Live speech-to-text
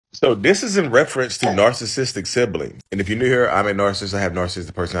So this is in reference to narcissistic siblings. And if you're new here, I'm a narcissist. I have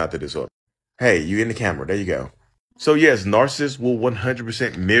narcissistic personality disorder. Hey, you in the camera. There you go. So yes, narcissists will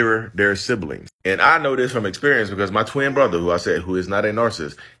 100% mirror their siblings. And I know this from experience because my twin brother, who I said, who is not a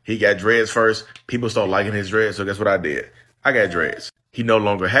narcissist, he got dreads first. People started liking his dreads. So guess what I did? I got dreads. He no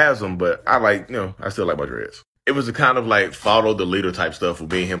longer has them, but I still like my dreads. It was a kind of like follow the leader type stuff with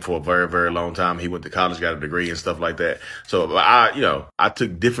being him for a very, very long time. He went to college, got a degree and stuff like that. So I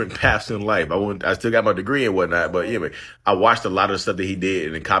took different paths in life. I still got my degree and whatnot, but I watched a lot of the stuff that he did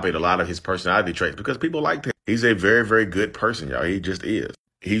and then copied a lot of his personality traits because people liked him. He's a very, very good person, y'all. He just is.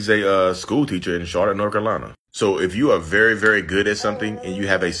 He's a school teacher in Charlotte, North Carolina. So if you are very, very good at something and you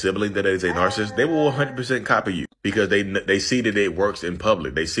have a sibling that is a narcissist, they will 100% copy you because they see that it works in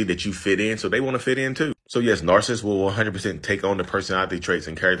public. They see that you fit in, so they want to fit in too. So yes, narcissists will 100% take on the personality traits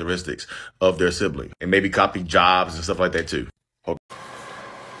and characteristics of their sibling and maybe copy jobs and stuff like that too.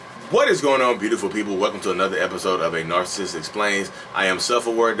 What is going on, beautiful people? Welcome to another episode of A Narcissist Explains. I am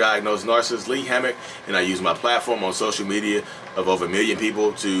self-aware diagnosed narcissist Lee Hammock, and I use my platform on social media of over 1 million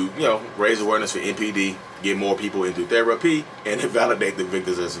people to, raise awareness for NPD, get more people into therapy, and validate the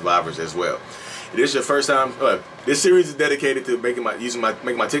victims and survivors as well. If this is your first time, this series is dedicated to making my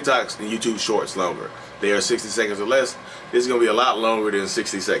TikToks and YouTube shorts longer. They are 60 seconds or less. This is going to be a lot longer than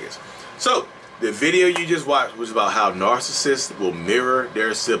 60 seconds. So, the video you just watched was about how narcissists will mirror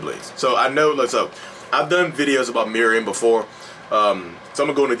their siblings. So I know, I've done videos about mirroring before. So I'm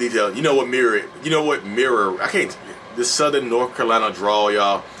gonna go into detail. You know what mirror, this Southern North Carolina drawl,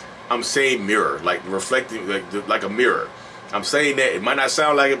 y'all. I'm saying mirror, like reflecting, like a mirror. I'm saying that, it might not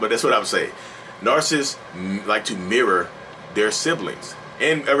sound like it, but that's what I'm saying. Narcissists like to mirror their siblings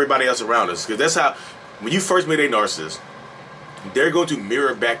and everybody else around us. Because that's how, when you first meet a narcissist, they're going to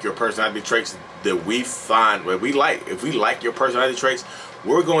mirror back your personality traits that we find where we like. If we like your personality traits,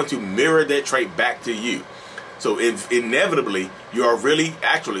 we're going to mirror that trait back to you. So inevitably, you are really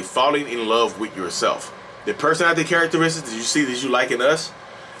actually falling in love with yourself. The personality characteristics that you see that you like in us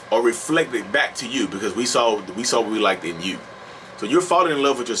are reflected back to you because we saw what we liked in you. So you're falling in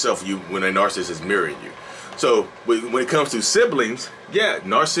love with yourself when a narcissist is mirroring you. So when it comes to siblings, yeah,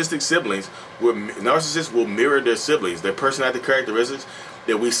 narcissistic siblings, narcissists will mirror their siblings, their personality characteristics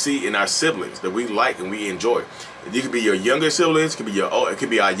that we see in our siblings that we like and we enjoy. It could be your younger siblings, it could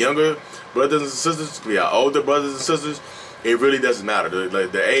be our younger brothers and sisters, it could be our older brothers and sisters. It really doesn't matter.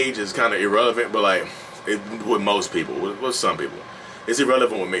 The age is kind of irrelevant, but with most people, with some people, it's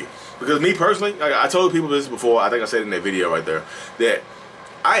irrelevant with me. Because me personally, I told people this before. I think I said it in that video right there that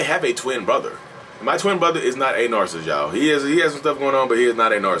I have a twin brother. My twin brother is not a narcissist, y'all. He has some stuff going on, but he is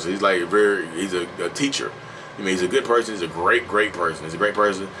not a narcissist. He's a teacher. He's a good person. He's a great person. He's a great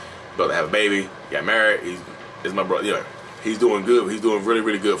person. About to have a baby. Got married. He's my brother. He's doing good. He's doing really,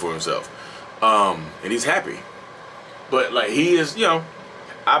 really good for himself. And he's happy. But he is,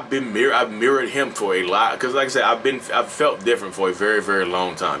 I've mirrored him for a lot. Because like I said, I've felt different for a very, very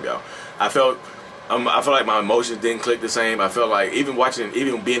long time, y'all. I feel like my emotions didn't click the same. I felt like even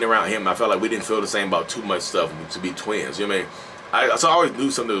being around him, I felt like we didn't feel the same about too much stuff to be twins. You know what I mean? So I always knew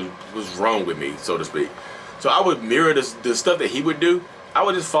something was wrong with me, so to speak. So I would mirror the stuff that he would do. I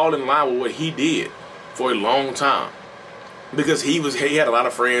would just fall in line with what he did for a long time. Because he had a lot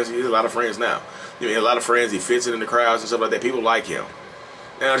of friends. He has a lot of friends now. He had a lot of friends. He fits in the crowds and stuff like that. People like him.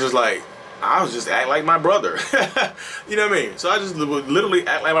 And I was just act like my brother. You know what I mean? So I just would literally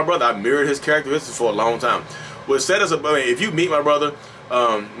act like my brother. I mirrored his characteristics for a long time. What set us up, if you meet my brother,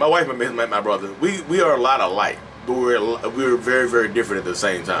 my wife met my brother. We are a lot alike, but we're very, very different at the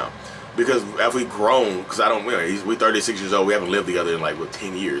same time. Because as we grown, because we're 36 years old, we haven't lived together in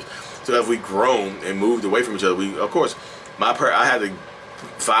 10 years. So as we grown and moved away from each other, of course, I had to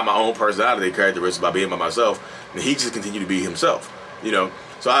find my own personality characteristics by being by myself, and he just continued to be himself,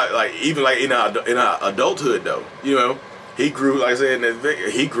 So even in our adulthood though, he grew, like I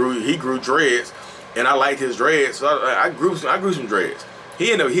said, he grew dreads, and I liked his dreads, so I grew some dreads.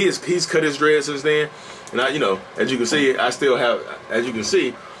 He's cut his dreads since then, and as you can see,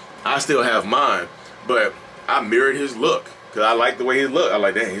 I still have mine, but I mirrored his look because I like the way he looked. I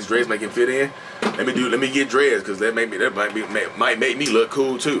like, dang, his dreads make him fit in. Let me get dreads because that might make me look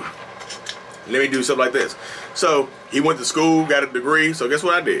cool too. Let me do something like this. So he went to school, got a degree. So guess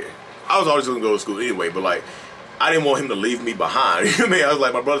what I did? I was always going to go to school anyway, but I didn't want him to leave me behind. You know what I mean? I was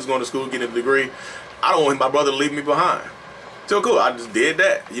like, my brother's going to school, getting a degree. I don't want my brother to leave me behind. So cool, I just did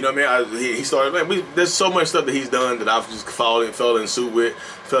that. You know what I mean? He started, there's so much stuff that he's done that I've just fell in suit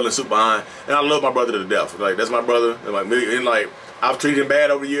behind. And I love my brother to death. That's my brother. And I've treated him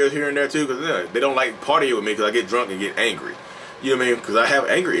bad over the years here and there too, because they don't like partying with me because I get drunk and get angry. You know what I mean? Because I have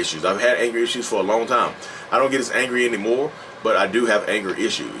anger issues. I've had anger issues for a long time. I don't get as angry anymore, but I do have anger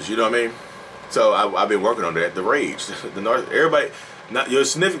issues. You know what I mean? So I've been working on that. The rage. Everybody, not your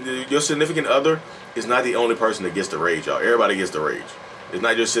significant other is not the only person that gets the rage, y'all. Everybody gets the rage. It's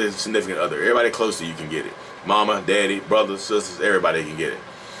not just a significant other. Everybody close to you can get it. Mama, daddy, brothers, sisters, everybody can get it.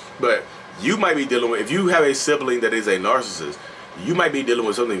 But you might be dealing with, if you have a sibling that is a narcissist, you might be dealing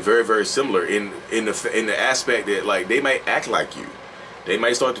with something very, very similar in the aspect that, like, they might act like you. They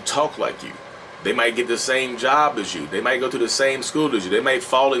might start to talk like you. They might get the same job as you. They might go to the same school as you. They might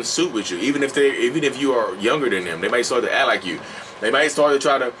fall in suit with you. Even if you are younger than them, they might start to act like you. They might start to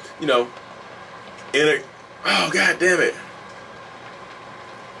try to, you know, oh, God damn it.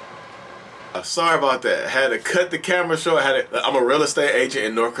 Sorry about that. I had to cut the camera short. I'm a real estate agent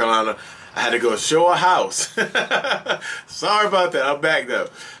in North Carolina. I had to go show a house. Sorry about that. I'm back though.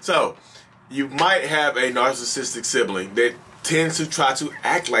 So you might have a narcissistic sibling that tends to try to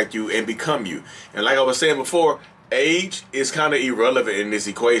act like you and become you. And like I was saying before, age is kind of irrelevant in this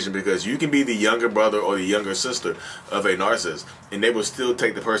equation, because you can be the younger brother or the younger sister of a narcissist, and they will still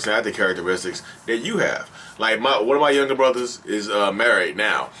take the personality characteristics that you have. Like one of my younger brothers is married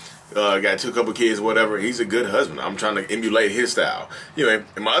now. Got couple kids, whatever. He's a good husband. I'm trying to emulate his style. You know,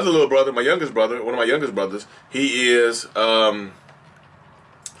 and my other little brother, one of my youngest brothers, he is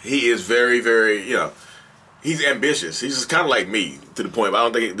very, very, you know, he's ambitious. He's just kind of like me to the point. But I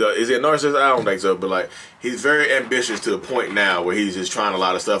don't think, is he a narcissist? I don't think so. But like, he's very ambitious to the point now where he's just trying a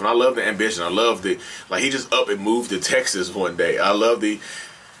lot of stuff. And I love the ambition. I love like, he just up and moved to Texas one day. I love the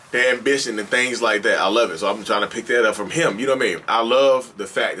ambition and things like that. I love it. So I'm trying to pick that up from him. You know what I mean? I love the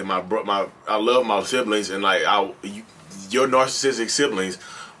fact that I love my siblings, and like your narcissistic siblings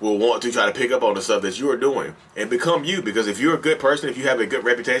will want to try to pick up on the stuff that you are doing and become you. Because if you're a good person, if you have a good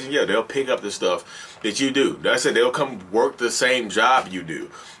reputation, yeah, they'll pick up the stuff that you do. That's it. They'll come work the same job you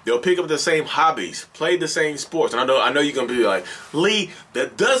do. They'll pick up the same hobbies, play the same sports. And I know you're gonna be like, Lee,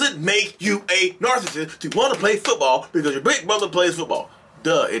 that doesn't make you a narcissist to want to play football because your big brother plays football.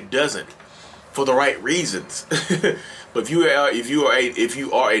 Duh, it doesn't, for the right reasons. But if you are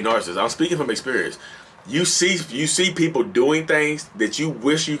a narcissist, I'm speaking from experience. You see people doing things that you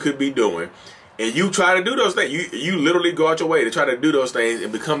wish you could be doing, and you try to do those things. You literally go out your way to try to do those things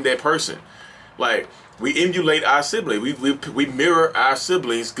and become that person. Like, we emulate our siblings. We mirror our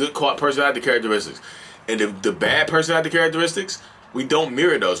siblings' good personality characteristics, and the bad personality characteristics, we don't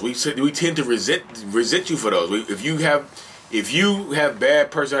mirror those. We tend to resent you for those. If you have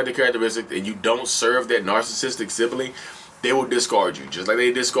bad personality characteristics and you don't serve that narcissistic sibling, they will discard you, just like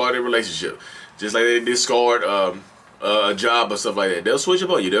they discard a relationship, just like they discard a job or stuff like that. They'll switch up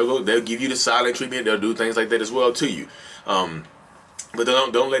on you. They'll give you the silent treatment. They'll do things like that as well to you. But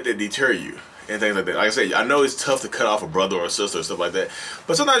don't let that deter you and things like that. Like I said, I know it's tough to cut off a brother or a sister or stuff like that,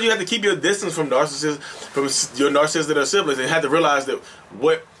 but sometimes you have to keep your distance from narcissists, from your narcissists that are siblings, and have to realize that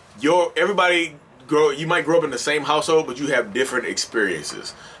you might grow up in the same household, but you have different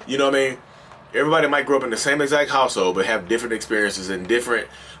experiences. You know what I mean? Everybody might grow up in the same exact household, but have different experiences and different,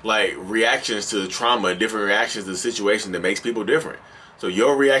 like, reactions to trauma and different reactions to the situation that makes people different. So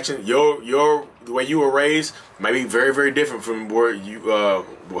your reaction, the way you were raised might be very, very different from where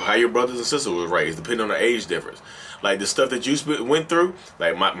how your brothers and sisters were raised, depending on the age difference. Like, the stuff that you went through,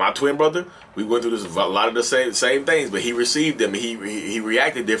 like my twin brother, we went through a lot of the same things, but he received them. He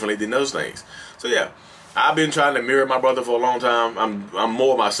reacted differently than those things. So yeah, I've been trying to mirror my brother for a long time. I'm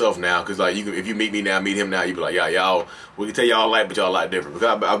more myself now, because like, if you meet me now, meet him now, you be like, yeah, y'all, we can tell y'all alike, but y'all a lot different,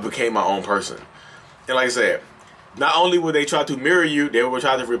 because I became my own person. And like I said, not only will they try to mirror you, they will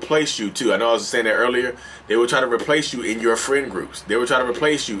try to replace you too. I know I was saying that earlier. They will try to replace you in your friend groups. They will try to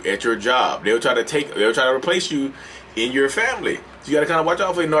replace you at your job. They'll try to replace you in your family. So you got to kind of watch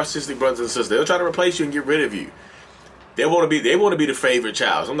out for your narcissistic brothers and sisters. They'll try to replace you and get rid of you. They want to be the favorite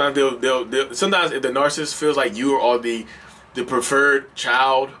child. Sometimes sometimes if the narcissist feels like you are the preferred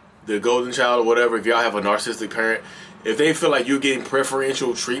child, the golden child or whatever, if y'all have a narcissistic parent, if they feel like you're getting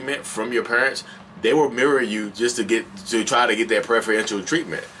preferential treatment from your parents, they will mirror you just to try to get that preferential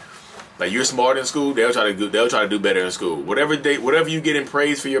treatment. Like, you're smart in school, they'll try to do better in school. Whatever you get in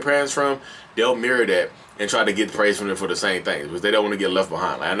praise for your parents from, they'll mirror that and try to get praise from them for the same things, because they don't want to get left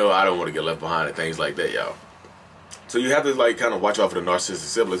behind. Like, I know I don't want to get left behind and things like that, y'all. So you have to, like, kind of watch out for the narcissistic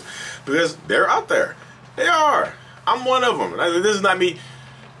siblings, because they're out there. They are. I'm one of them. This is not me.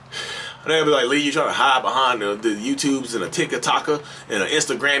 They'll be like, Lee, you trying to hide behind the YouTubes and a TikToker and an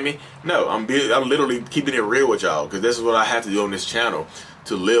Instagrammy. No, I'm literally keeping it real with y'all, because this is what I have to do on this channel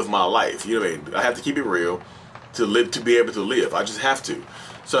to live my life. You know what I mean? I have to keep it real to be able to live. I just have to.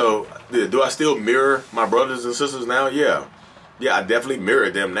 So do I still mirror my brothers and sisters now? Yeah. yeah, I definitely mirror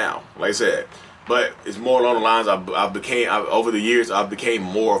them now, like I said. But it's more along the lines over the years, I became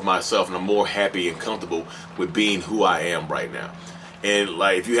more of myself, and I'm more happy and comfortable with being who I am right now. And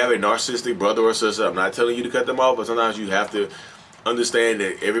like, if you have a narcissistic brother or sister, I'm not telling you to cut them off, but sometimes you have to understand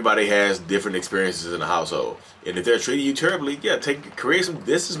that everybody has different experiences in the household. And if they're treating you terribly, yeah, create some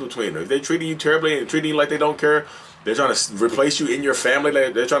distance between them. If they're treating you terribly and treating you like they don't care, they're trying to replace you in your family,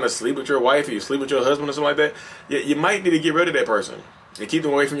 like they're trying to sleep with your wife or you sleep with your husband or something like that, you might need to get rid of that person and keep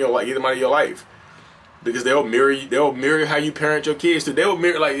them away from your life, get them out of your life. Because they'll mirror you, they'll mirror how you parent your kids too. They'll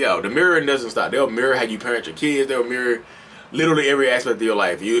mirror, like, yo, the mirroring doesn't stop. They'll mirror how you parent your kids. They'll mirror literally every aspect of your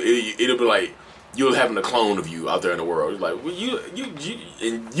life. It'll be like you're having a clone of you out there in the world. It's like, well,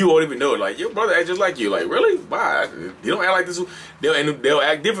 and you won't even know it. Like, your brother acts just like you. Like, really? Why? You don't act like this. They'll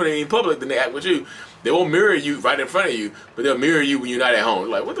act differently in public than they act with you. They won't mirror you right in front of you, but they'll mirror you when you're not at home.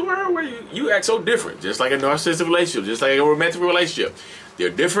 Like, what the world? Where you act so different? Just like a narcissistic relationship, just like a romantic relationship. They're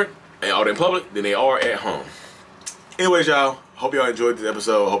different out in public than they are at home. Anyways, y'all, hope y'all enjoyed this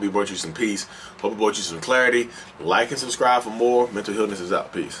episode. Hope it brought you some peace. Hope it brought you some clarity. Like and subscribe for more. Mental Healness is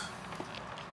out. Peace.